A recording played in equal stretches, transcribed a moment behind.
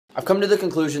I've come to the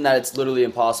conclusion that it's literally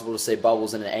impossible to say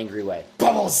bubbles in an angry way.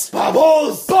 Bubbles!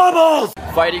 Bubbles! Bubbles!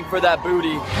 Fighting for that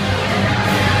booty.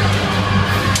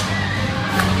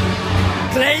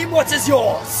 Claim what is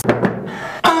yours!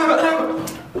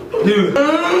 Dude.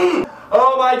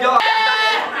 Oh my god.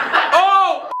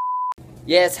 Oh!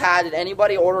 Yes, hi, did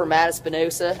anybody order a Mad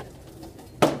Espinosa?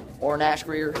 Or Nash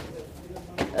Grier?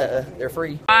 They're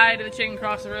free. Hi to the chicken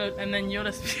across the road, and then you'll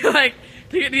just be like,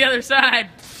 to get to the other side.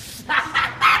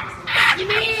 You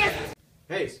missed!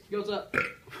 Hey, what's up?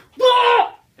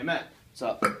 Hey, Matt. What's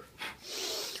up?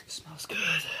 Smells good.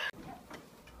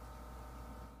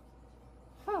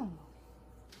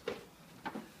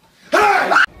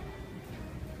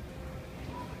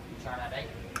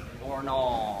 Or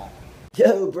no.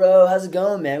 Yo, bro, how's it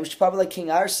going, man? We should probably like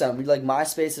King or something. We'd like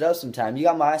MySpace it up sometime. You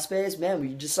got MySpace? Man,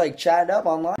 we just like chat it up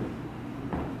online.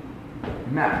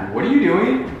 Matt, what are you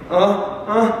doing?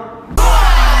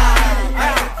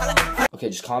 Okay,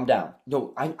 just calm down.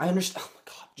 No, I understand. Oh my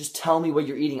god. Just tell me what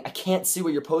you're eating. I can't see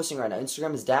what you're posting right now.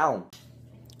 Instagram is down.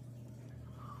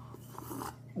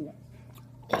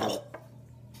 Oh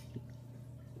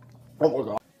my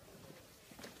god.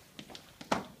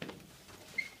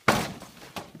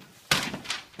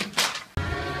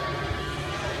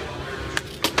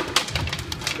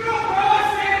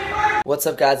 What's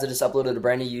up, guys? I just uploaded a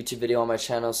brand new YouTube video on my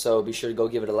channel, so be sure to go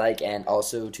give it a like and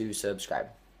also to subscribe.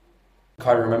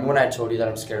 Carter, remember when I told you that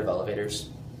I'm scared of elevators?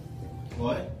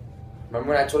 What? Remember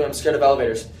when I told you I'm scared of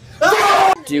elevators?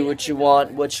 Do what you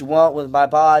want with my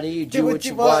body. Do what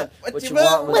you want with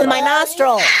my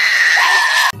nostril.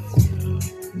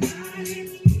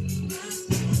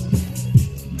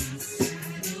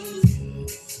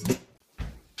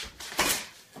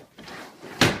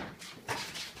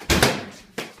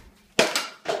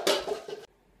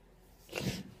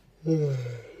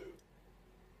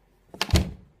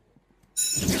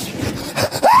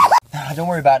 Don't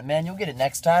worry about it, man. You'll get it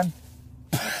next time.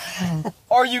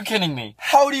 Are you kidding me?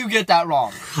 How do you get that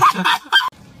wrong?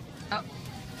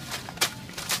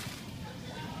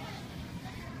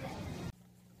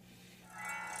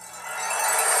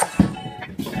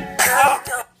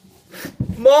 Oh.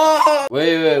 Mom!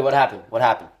 Wait, what happened? What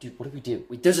happened? Dude, what do we do?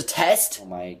 Wait, there's a test? Oh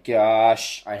my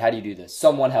gosh. Alright, how do you do this?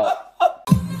 Someone help.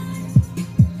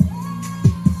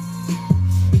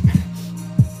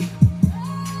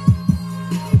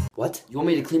 What? You want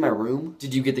me to clean my room?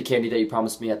 Did you get the candy that you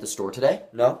promised me at the store today?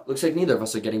 No? Looks like neither of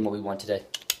us are getting what we want today.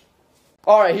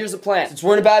 Alright, here's the plan. Since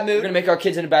we're in a bad mood, we're gonna make our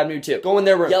kids in a bad mood too. Go in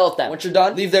their room, yell at them. Once you're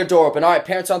done, leave their door open. Alright,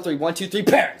 parents on 3. 1, 2, 3,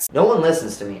 parents! No one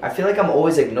listens to me. I feel like I'm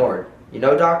always ignored. You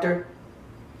know, doctor?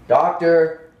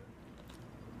 Doctor?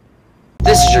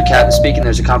 This is your captain speaking.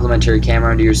 There's a complimentary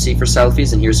camera under your seat for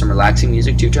selfies, and here's some relaxing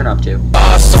music to turn up to.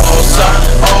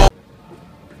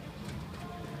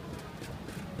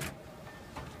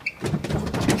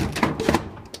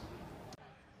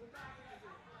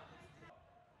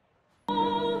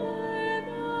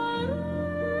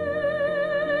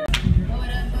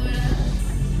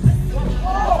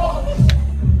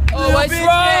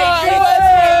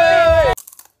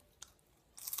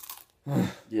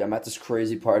 Yeah, I'm at this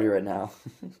crazy party right now.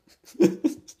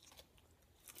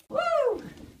 Woo!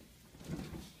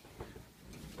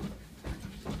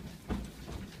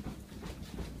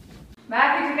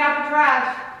 Matthew, take out the trash.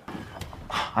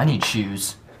 I need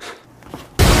shoes.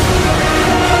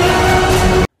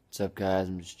 What's up, guys?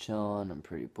 I'm just chilling. I'm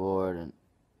pretty bored and...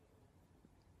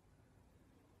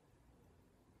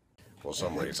 For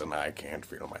some reason, I can't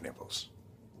feel my nipples.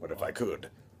 But if I could,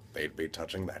 they'd be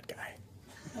touching that guy.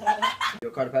 Yo,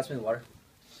 Carter, pass me the water.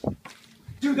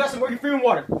 Dude, got some working free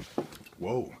water.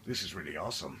 Whoa, this is really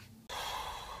awesome.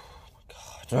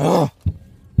 Oh my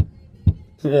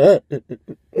god.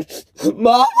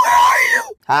 Mom, where are you?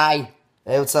 Hi.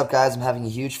 Hey, what's up, guys? I'm having a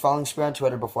huge following spree on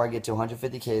Twitter before I get to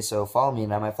 150K, so follow me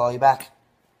and I might follow you back.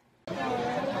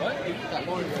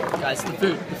 Guys, the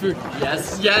food.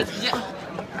 Yes.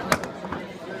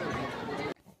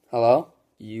 Hello?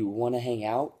 You want to hang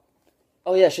out?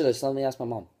 Oh yeah, sure, let me ask my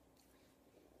mom.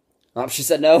 She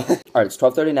said no. Alright, it's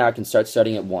 12:30 now, I can start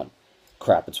studying at 1.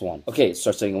 Crap, it's 1. Okay,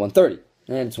 start studying at 1:30.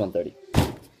 And it's 1:30.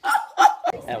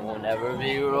 And we'll never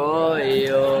be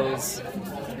royals.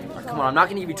 Right, come on, I'm not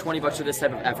gonna give you 20 bucks for this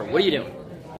type of effort. What are you doing?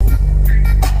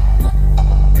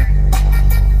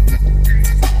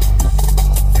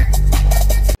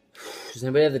 Does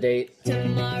anybody have the date?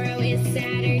 Tomorrow is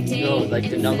Saturday. No, like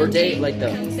the number date? Like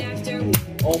the...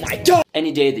 Oh my god!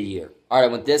 Any day of the year. Alright, I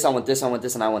want this,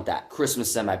 and I want that.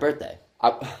 Christmas and my birthday.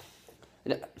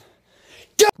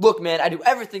 Look, man, I do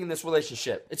everything in this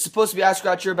relationship. It's supposed to be I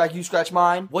scratch your back, you scratch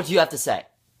mine. What do you have to say?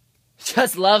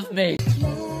 Just love me.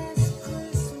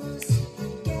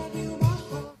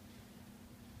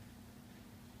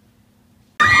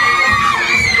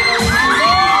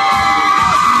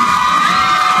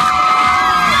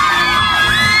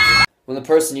 the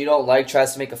person you don't like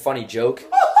tries to make a funny joke.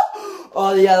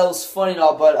 Oh yeah, that was funny and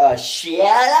all, but shut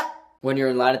up. When you're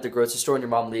in line at the grocery store and your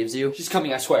mom leaves you. She's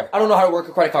coming, I swear. I don't know how to work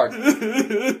a credit card.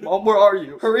 Mom, where are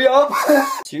you? Hurry up!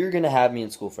 So you're gonna have me in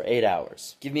school for 8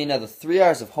 hours. Give me another 3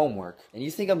 hours of homework, and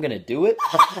you think I'm gonna do it?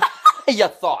 You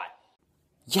thought.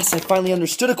 Yes, I finally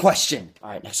understood a question.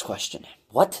 Alright, next question.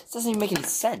 What? This doesn't even make any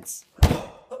sense.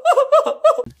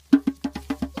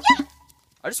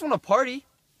 I just want to party.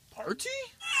 Party?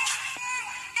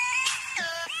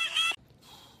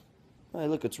 Hey,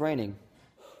 look, it's raining.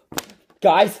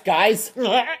 Guys!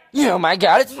 Oh my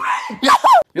god, it's...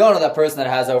 You all know that person that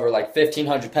has over like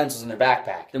 1,500 pencils in their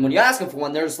backpack. Then when you ask them for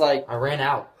one, they're just like, I ran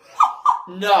out.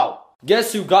 No.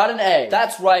 Guess who got an A?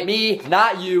 That's right, me,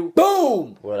 not you.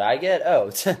 Boom! What did I get? Oh,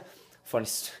 it's funny.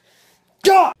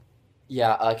 God!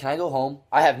 Yeah, can I go home?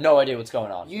 I have no idea what's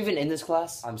going on. You even in this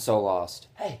class? I'm so lost.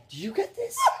 Hey, did you get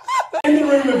this? In the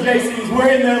room of JC's, we're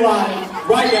in their lives,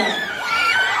 right now.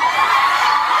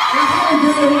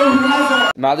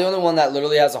 Am I the only one that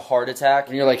literally has a heart attack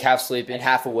and you're like half sleeping,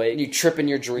 half awake, and you trip in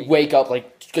your dream, wake up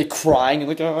like crying, and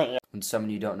like, oh, yeah. When someone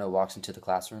you don't know walks into the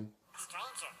classroom.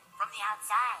 Stranger from the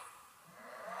outside.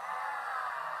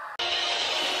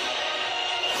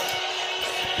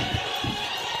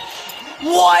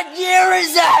 What year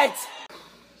is that?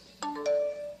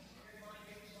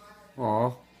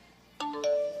 Aw.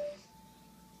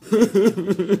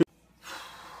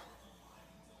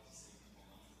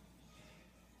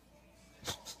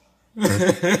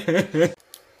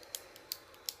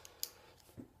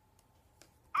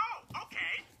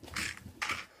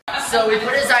 So we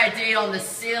put his ID on the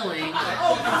ceiling.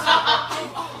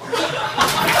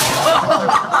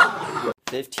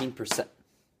 15%.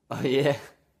 Oh yeah.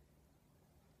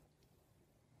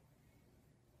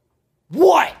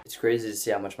 What? It's crazy to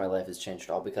see how much my life has changed,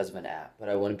 all because of an app. But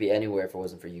I wouldn't be anywhere if it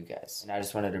wasn't for you guys. And I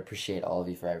just wanted to appreciate all of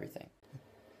you for everything.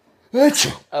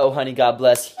 Oh, honey, God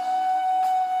bless you.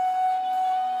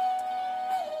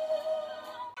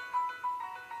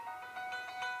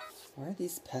 Where are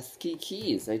these pesky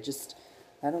keys? I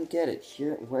don't get it.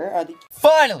 Here, where are the...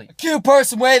 Finally! A cute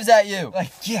person waves at you!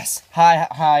 Like, yes!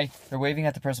 Hi. They're waving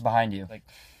at the person behind you. Like...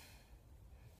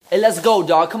 Hey, let's go,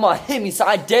 dog. Come on, hit me, son.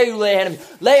 I dare you lay a hand on me.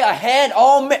 Lay a hand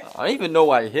on me! I don't even know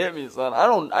why you hit me, son.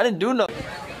 I didn't do nothing.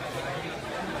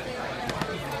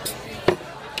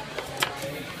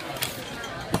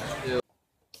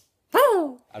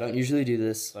 I don't usually do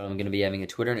this, but I'm gonna be having a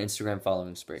Twitter and Instagram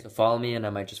following spree. So follow me and I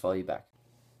might just follow you back.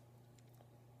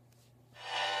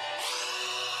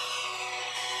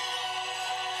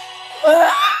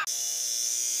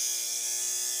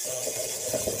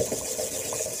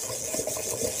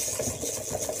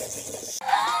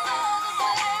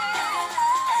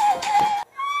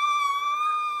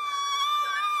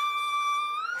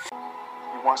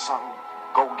 You want something?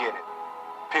 Go get it.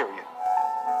 Period.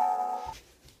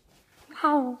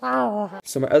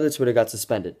 So my other Twitter got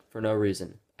suspended for no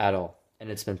reason at all. And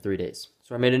it's been 3 days.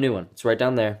 So I made a new one. It's right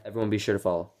down there. Everyone be sure to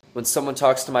follow. When someone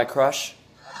talks to my crush.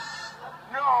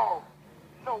 No!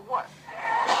 No what?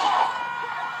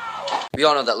 We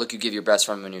all know that look you give your best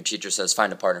friend when your teacher says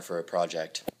find a partner for a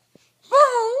project.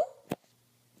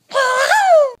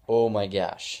 Oh my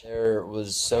gosh. There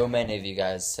was so many of you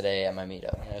guys today at my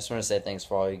meetup. And I just want to say thanks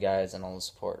for all you guys and all the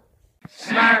support.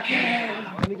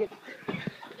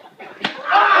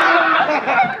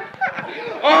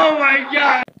 Oh my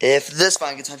god! If this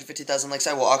vine gets 150,000 likes,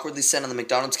 I will awkwardly stand on the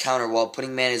McDonald's counter while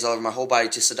putting mayonnaise all over my whole body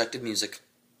to seductive music.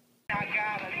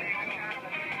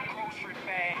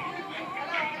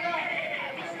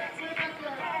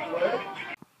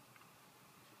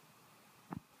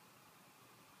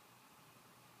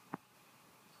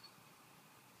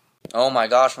 Oh my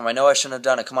gosh, Mom, I know I shouldn't have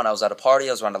done it. Come on, I was at a party,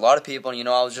 I was around a lot of people, and you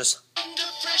know, I was just... under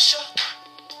pressure.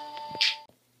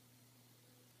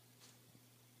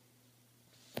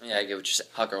 Yeah, I get what you're saying.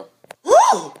 Hot girl.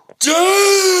 Woo! Dude!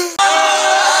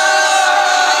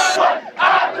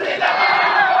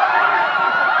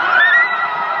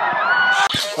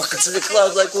 Welcome to the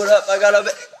club, like, what up? I got a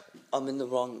bit... I'm in the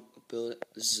wrong building.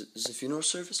 Is this a funeral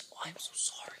service? Oh, I'm so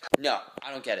sorry. No,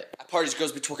 I don't get it. At parties,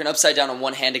 girls be twerking upside down on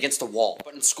one hand against a wall.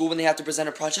 But in school, when they have to present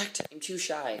a project, I'm too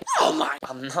shy. Oh my...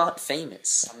 I'm not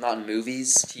famous. I'm not in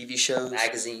movies, TV shows,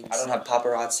 magazines. I don't have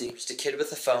paparazzi. I'm just a kid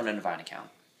with a phone and a Vine account.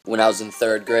 When I was in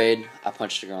 3rd grade, I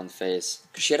punched a girl in the face.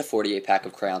 Because she had a 48 pack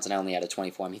of crayons and I only had a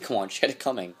 24. I mean, come on, she had it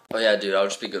coming. Oh yeah, dude, I'll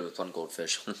just be good with one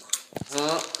goldfish.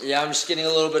 Yeah, I'm just getting a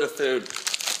little bit of food.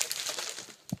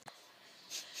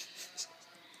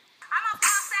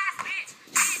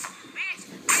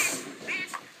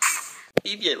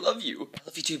 Baby, I love you. I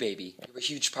love you too, baby. You're a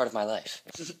huge part of my life.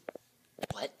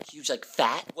 What? Huge, like,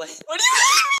 fat? What do you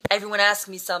mean? Everyone ask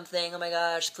me something. Oh my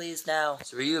gosh, please now.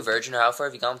 So were you a virgin or how far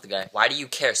have you gone with the guy? Why do you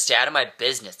care? Stay out of my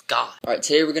business, God. Alright,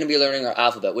 today we're gonna be learning our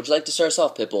alphabet. Would you like to start us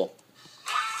off, Pitbull?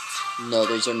 No,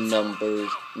 those are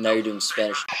numbers. Now you're doing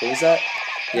Spanish. What was that?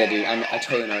 Yeah, dude, I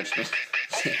totally know what you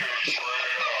mean.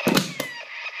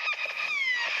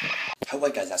 How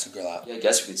white guys ask a girl out? Yeah, I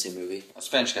guess we could see a movie. How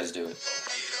Spanish guys do it.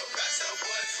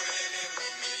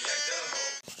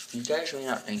 You guys may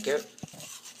not think it,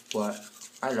 but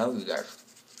I love you guys.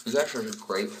 You guys are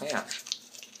great fans.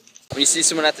 When you see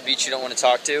someone at the beach you don't want to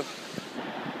talk to.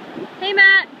 Hey,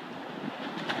 Matt.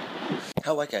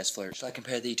 How white guys flirt? Shall I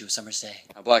compare thee to a summer's day?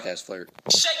 How black guys flirt?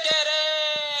 Shake that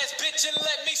ass, bitch, and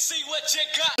let me see what you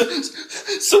got.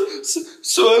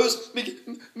 So I was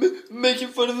making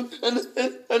fun of him, and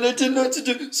I didn't know what to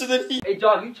do. So then he. Hey,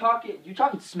 dog, you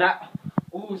talking smack?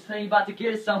 Ooh, son, you about to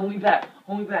get it, son. Hold me back.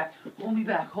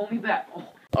 Oh.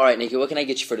 All right, Nikki, what can I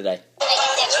get you for today?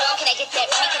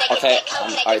 Okay,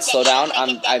 all right, slow down.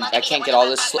 I can't get all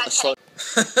this slow.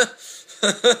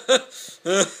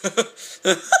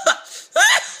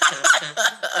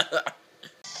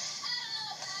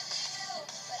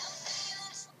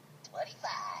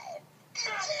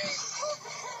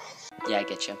 Yeah, I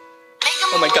get you.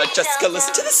 Oh my God, Jessica,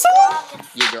 listen to this song.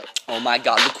 Yeah, girl. Oh my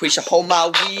God, LaQuisha, hold my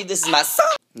weed. This is my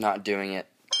song. Not doing it.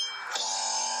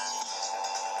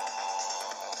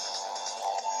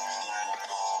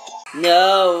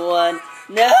 No one.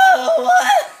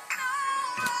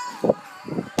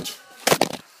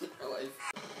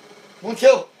 1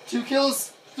 kill, 2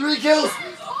 kills, 3 kills.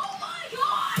 Oh my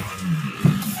God.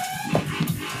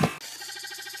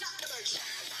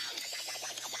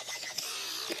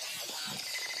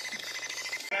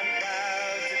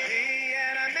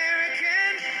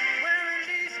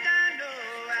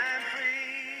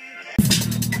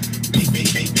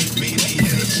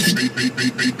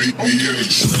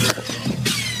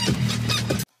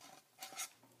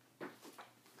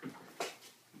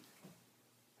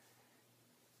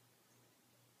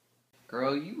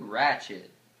 Girl, you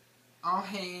ratchet. Oh,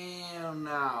 hell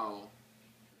no.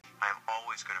 I'm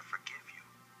always gonna forgive you.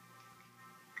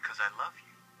 Because I love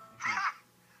you.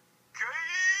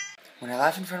 When I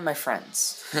laugh in front of my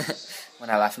friends. When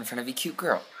I laugh in front of a cute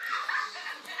girl.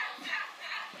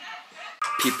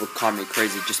 People call me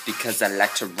crazy just because I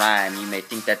like to rhyme. You may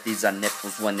think that these are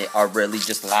nipples when they are really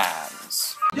just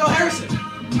lines. Yo, Harrison!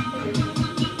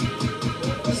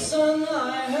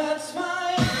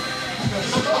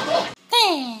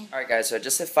 Alright guys, so I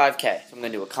just hit 5K. So I'm gonna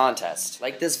do a contest.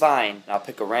 Like this Vine, and I'll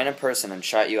pick a random person and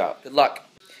shout you out. Good luck.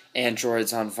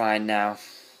 Android's on Vine now.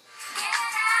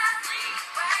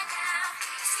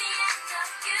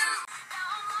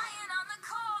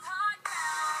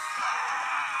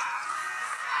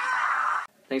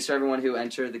 Thanks to everyone who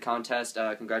entered the contest.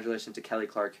 Congratulations to Kelly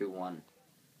Clark who won.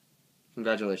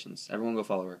 Congratulations. Everyone go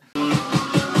follow her.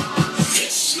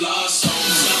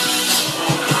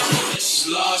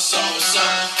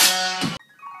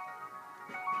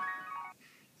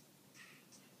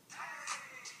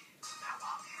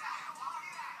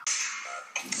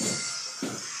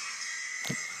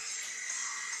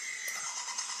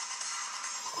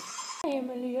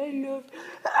 Emily, I love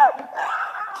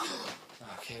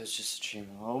Okay, it was just a dream.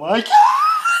 Oh my God!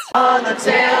 On the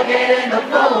tailgate in the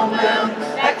phone room,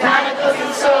 that kind of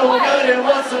cooking so good and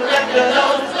what's left of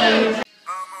those blues.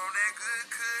 I'm on that good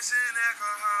cushion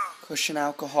alcohol. Cushion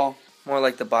alcohol. More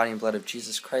like the body and blood of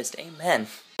Jesus Christ. Amen.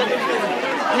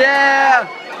 Yeah!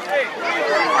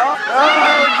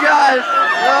 Oh God!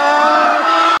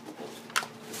 Oh.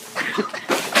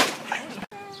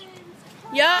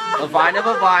 Yeah. A vine of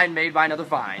a vine made by another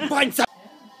vine.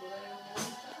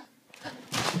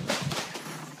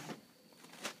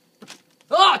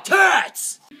 Oh,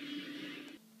 turrets!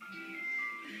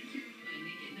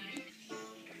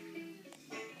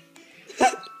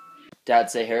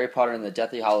 Dad, say Harry Potter and the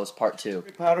Deathly Hallows Part 2.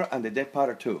 Harry Potter and the Dead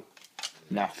Potter 2.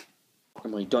 No.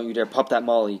 Emily, don't you dare pop that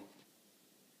Molly.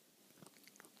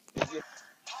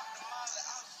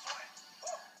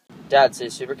 Dad, say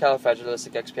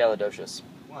supercalifragilisticexpialidocious.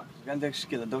 What?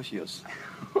 Gandex-Skilladocious.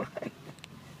 Okay,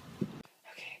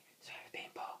 so I have a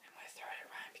paintball. I'm gonna throw it at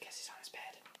Ryan because he's on his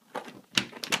bed.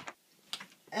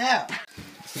 Ow!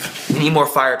 We need more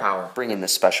firepower. Bring in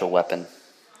this special weapon.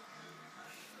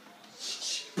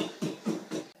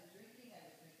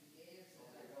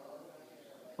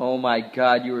 Oh my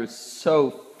God, you are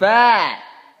so fat!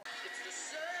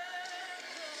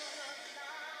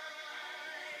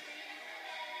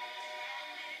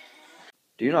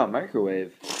 Do not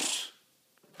microwave.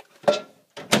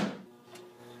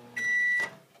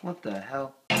 What the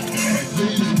hell?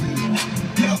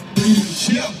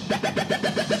 Yeah.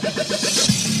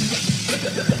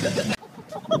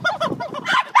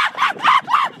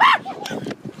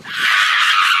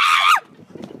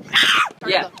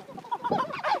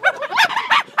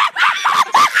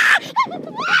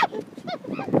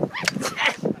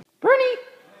 Bernie!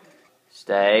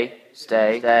 Stay.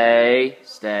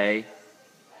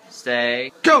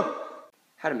 Go!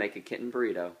 How to make a kitten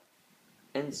burrito.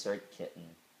 Insert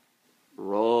kitten.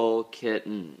 Roll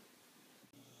kitten.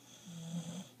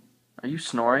 Are you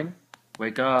snoring?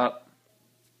 Wake up.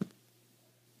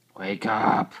 Wake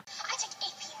up. I take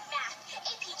AP Math,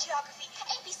 AP Geography,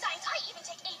 AP Science, I even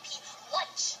take AP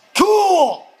Lunch.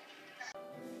 Cool!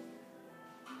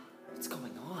 What's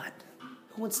going on?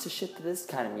 Who wants to shit to this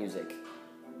kind of music?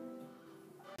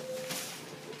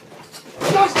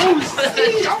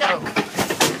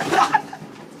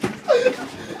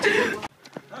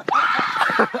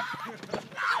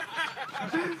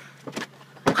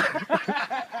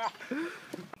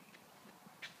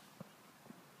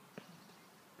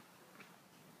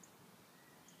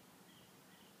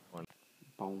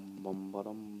 Boom, boom,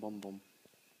 ba-dum, boom, boom.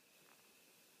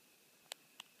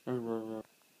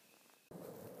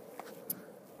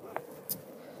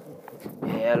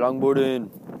 Yeah, longboarding.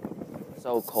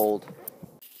 So cold.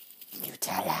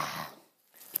 Nutella.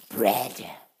 Bread.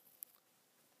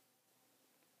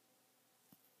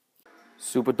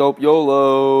 Super dope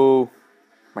YOLO.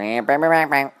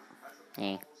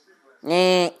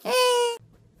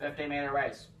 15-minute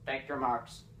race. Take your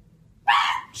marks.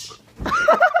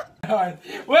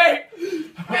 Wait! I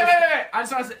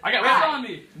just want to say, I got what's on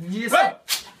me.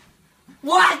 Yes.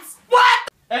 What?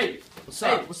 Hey, What's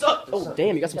up? What's up? Oh,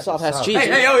 damn, you got some soft ass cheese.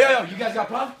 hey, yo, you guys got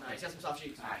pub? Nice, got some soft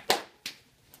cheese. Alright.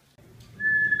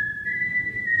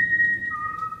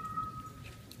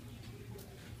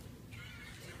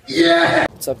 Yeah.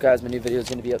 What's up, guys? My new video is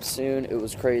going to be up soon. It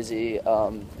was crazy. It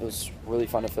was really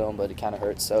fun to film, but it kind of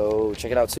hurt. So check it out soon.